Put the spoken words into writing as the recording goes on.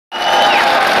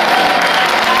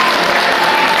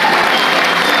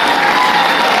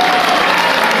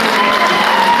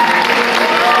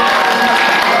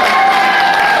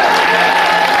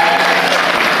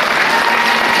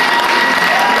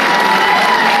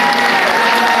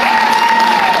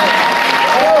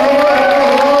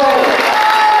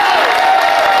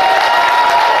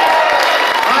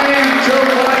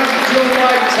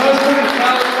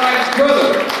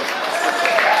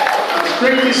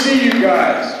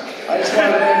I just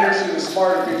wanted to introduce you to the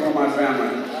smarter people in my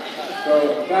family.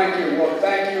 So thank you. Well,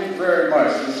 thank you very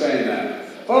much for saying that.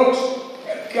 Folks,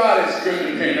 God, it's good to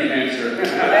be in New Hampshire.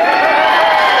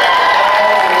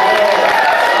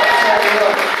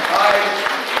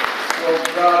 Well,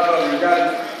 God love you.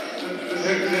 God,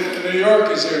 New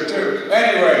York is here too.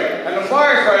 Anyway, and the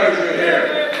firefighters are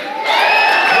here.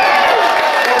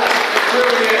 It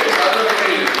really is. I really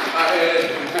mean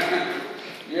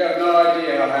it. You have no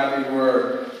idea how happy we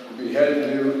were to be heading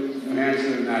to New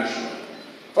Hampshire nationally.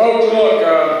 Folks, look,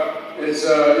 it's,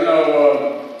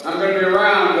 I'm going to be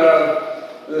around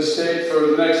the state for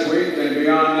the next week and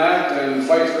beyond that and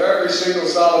fight for every single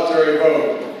solitary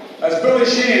vote. As Billy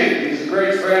Sheehan, he's a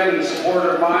great friend and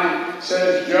supporter of mine,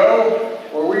 says, Joe,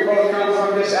 where we both come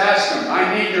from, just ask him,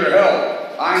 I need your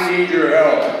help. I need your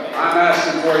help. I'm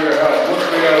asking for your help.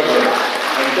 Look me over.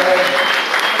 Okay?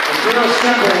 It's real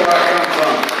simple where I come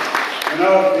from. You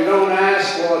know, if you don't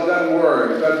ask, well, it doesn't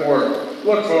work. It doesn't work.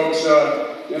 Look, folks,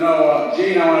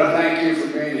 Gene, I want to thank you for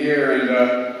being here and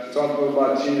talk a little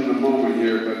about Gene in a moment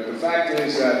here. But the fact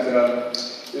is that,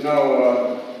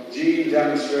 Gene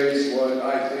demonstrates what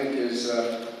I think is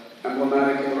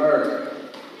emblematic of America.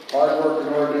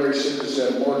 Hard-working, ordinary citizens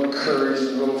have more courage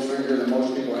and little finger than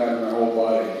most people have in their whole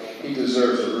body. He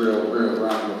deserves a real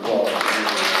round of applause.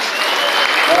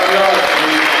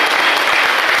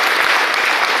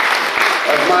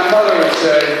 As my mother would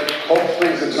say, hope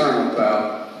springs eternal,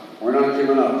 pal. We're not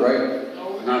giving up, right?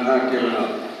 We're not giving up.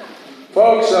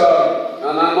 Folks,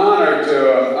 and I'm honored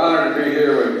to be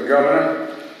here with the governor.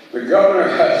 The governor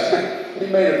he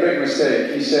made a big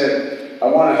mistake. He said, I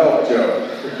want to help Joe.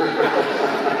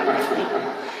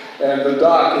 And the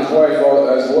doc, his wife,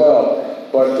 as well.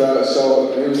 But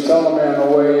so he was telling me on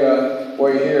the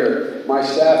way here, my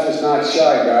staff is not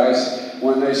shy, guys.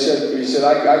 When he said,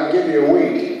 I can give you a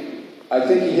week. I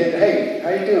think he hit, hey, how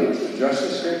you doing, Mr.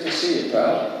 Justice? Great to see you,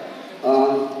 pal. I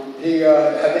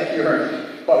think you're in,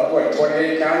 what,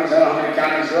 28 counties? I don't know how many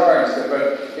counties there are,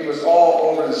 but he was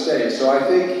all over the state. So I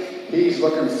think he's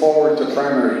looking forward to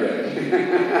primary day.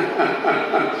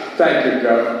 Thank you,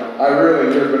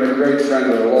 Governor. You've been a great friend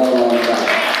for a long time.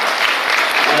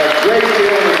 And a great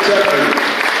deal of integrity.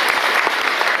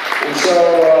 And so,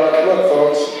 look,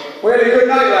 folks, we had a good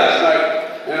night last night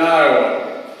in Iowa.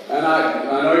 And I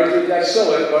know you think that's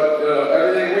silly, but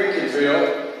everything we can feel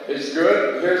is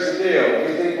good. Here's the deal.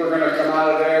 We think we're going to come out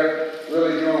of there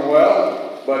really doing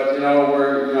well, but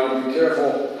be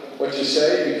careful what you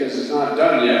say because it's not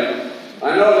done yet.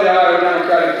 I know the Iowa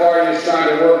Democratic Party is trying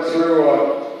to work through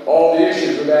all the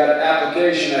issues with that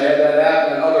application. They had that app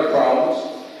and other problems.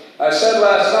 I said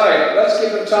last night, let's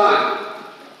give them time.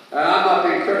 And I'm not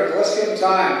being critical. Let's give them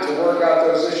time to work out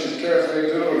those issues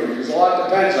carefully and deliberately because a lot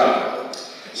depends on it.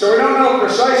 So we don't know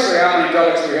precisely how many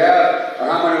delegates we have or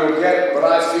how many we'll get, but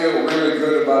I feel really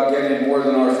good about getting more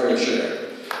than our fair share.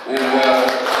 And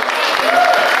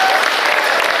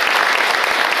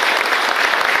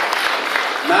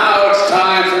now it's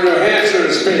time for New Hampshire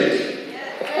to speak,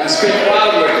 and speak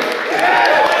loudly.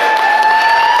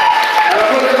 And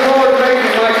I'm looking forward to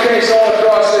making my case all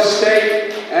across this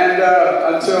state and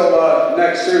until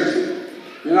next Tuesday.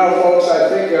 You know, folks, I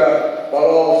think about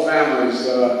all the families,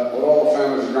 what all the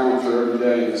families are going through every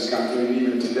day in this country, and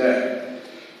even today.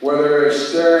 Whether it's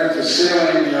staring at the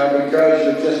ceiling because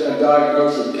you've just been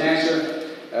diagnosed with cancer,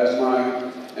 as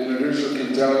my introducer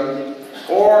can tell you,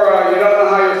 or you don't know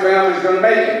how your family's going to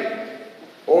make it,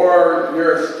 or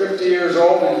you're 50 years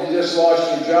old and you just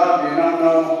lost your job and you don't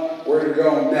know where to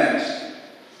go next,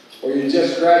 or you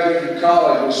just graduated from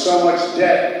college with so much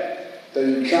debt that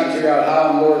you're trying to figure out how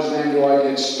in the Lord's name do I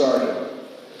get started.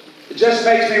 It just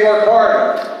makes me work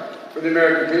harder for the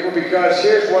American people because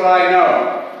here's what I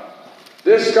know.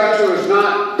 This country was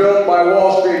not built by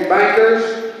Wall Street bankers.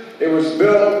 It was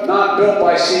not built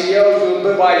by CEOs. It was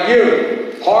built by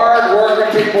you. Hard-working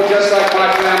people just like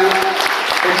my family.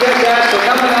 They just ask for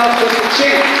nothing else, just a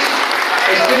chance.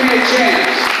 Just give me a chance.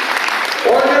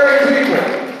 Ordinary people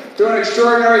doing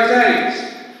extraordinary things.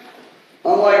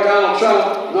 Unlike Donald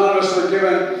Trump, none of us were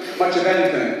given much of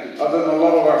anything other than the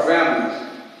love of our families.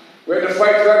 We had to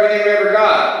fight for everything we ever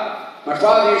got. My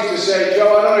father used to say,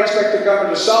 Joe, I don't expect the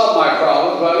government to solve my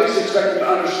problems, but at least expect them to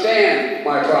understand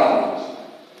my problems.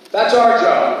 That's our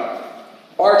job.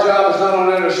 Our job is not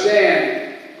only to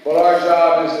understand, but our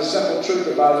job is the simple truth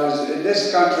about it is that in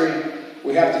this country,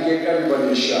 we have to give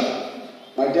everybody a shot.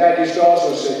 My dad used to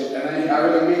also say, and I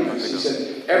really mean this, he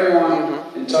said, everyone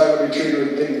entitled to be treated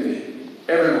with dignity.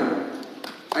 Everyone.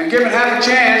 And given half a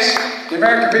chance, the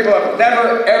American people have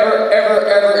never,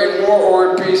 ever, in war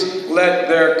or in peace, let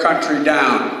their country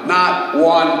down. Not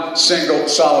one single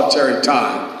solitary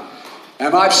time.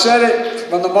 And I've said it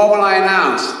from the moment I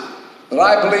announced that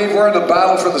I believe we're in the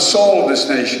battle for the soul of this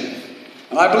nation.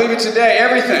 And I believe it today.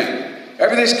 Everything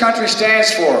this country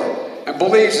stands for and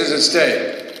believes is at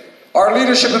stake. Our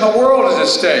leadership in the world is at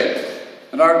stake.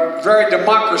 And our very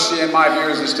democracy, in my view,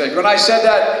 is at stake. When I said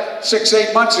that 6,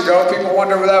 8 months ago, people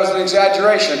wondered whether that was an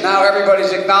exaggeration. Now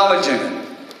everybody's acknowledging it.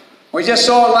 We just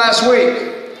saw it last week.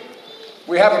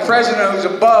 We have a president who's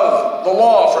above the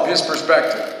law from his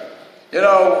perspective. You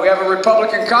know, we have a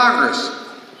Republican Congress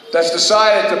that's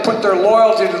decided to put their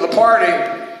loyalty to the party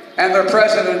and their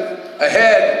president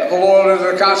ahead of the loyalty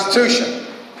to the Constitution.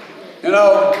 You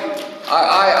know,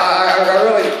 I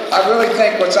really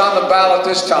think what's on the ballot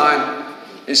this time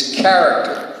is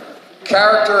character.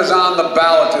 Character is on the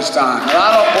ballot this time, and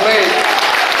I don't believe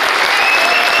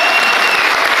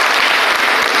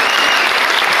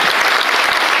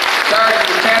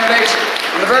character of candidates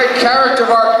and the very character of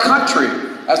our country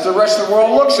as the rest of the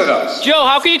world looks at us. Joe,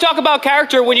 how can you talk about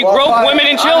character when you grope women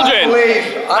and children?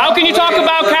 How can you talk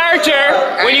about character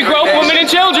when you grope women and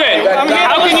children? How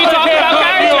can you talk about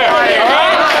character?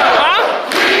 Huh?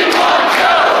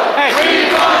 Hey.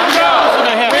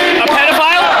 A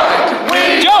pedophile?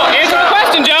 Joe, answer the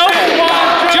question, Joe.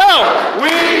 Joe.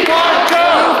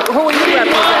 Who are you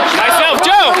representing? Myself,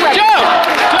 Joe.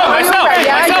 Myself.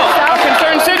 A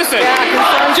concerned citizen.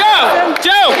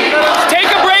 Joe, take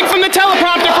a break from the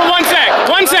teleprompter for 1 sec.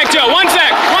 1 sec, Joe. 1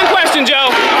 sec. One question,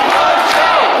 Joe.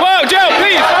 Whoa, Joe,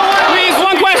 please. Please,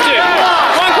 one question.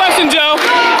 One question, Joe.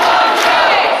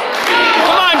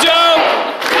 Come on, Joe.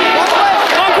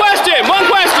 One question. One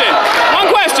question. One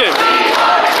question.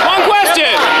 One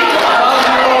question.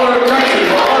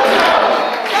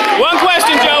 One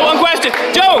question, Joe. One question.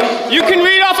 Joe, you can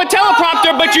read off a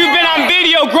teleprompter, but you've been on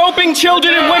video groping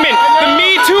children and women. The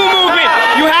Me Too movement.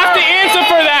 You have to answer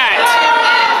for that.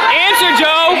 Answer,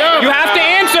 Joe. You have to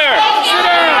answer.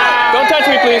 Don't touch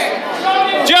me, please.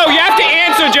 Joe, you have to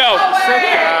answer, Joe.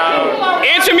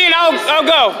 Answer me and I'll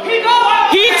go.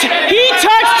 He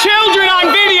touched children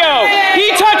on video. He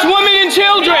touched women and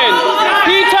children.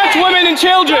 He touched women and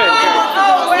children.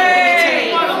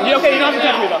 You okay? You don't have to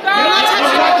touch me, though.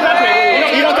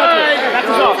 You don't touch me. That's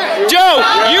his off. Joe,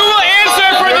 you will answer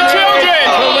for the children.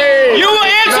 You will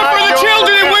answer for the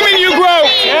children and women you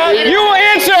grope. You will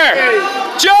answer.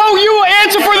 Joe, you will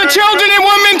answer for the children and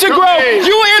women to grope.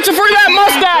 You will answer for that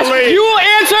mustache. You will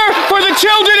answer for the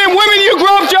children and women you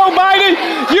grope, Joe Biden.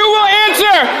 You will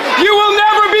answer. You will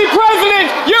never be president.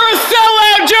 You're a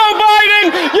sellout, Joe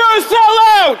Biden. You're a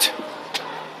sellout.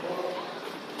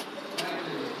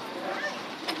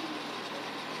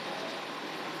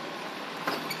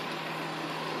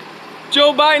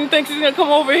 Joe Biden thinks he's gonna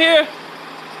come over here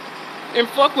and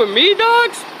fuck with me,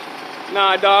 dogs?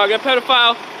 Nah, dog, that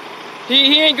pedophile,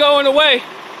 he ain't going away.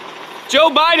 Joe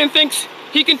Biden thinks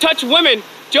he can touch women.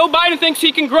 Joe Biden thinks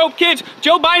he can grope kids.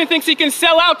 Joe Biden thinks he can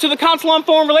sell out to the Council on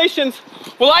Foreign Relations.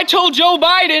 Well, I told Joe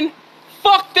Biden,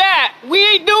 fuck that. We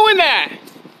ain't doing that.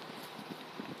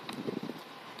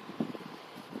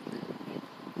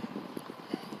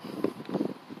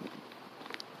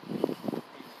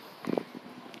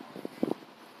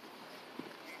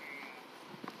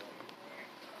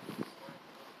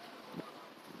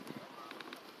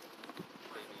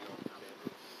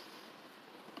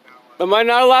 Am I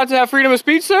not allowed to have freedom of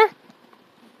speech, sir?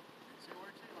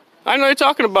 I know you're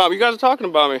talking about me. You guys are talking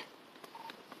about me.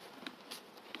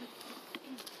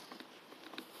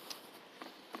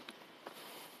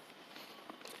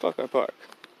 Fuck that park.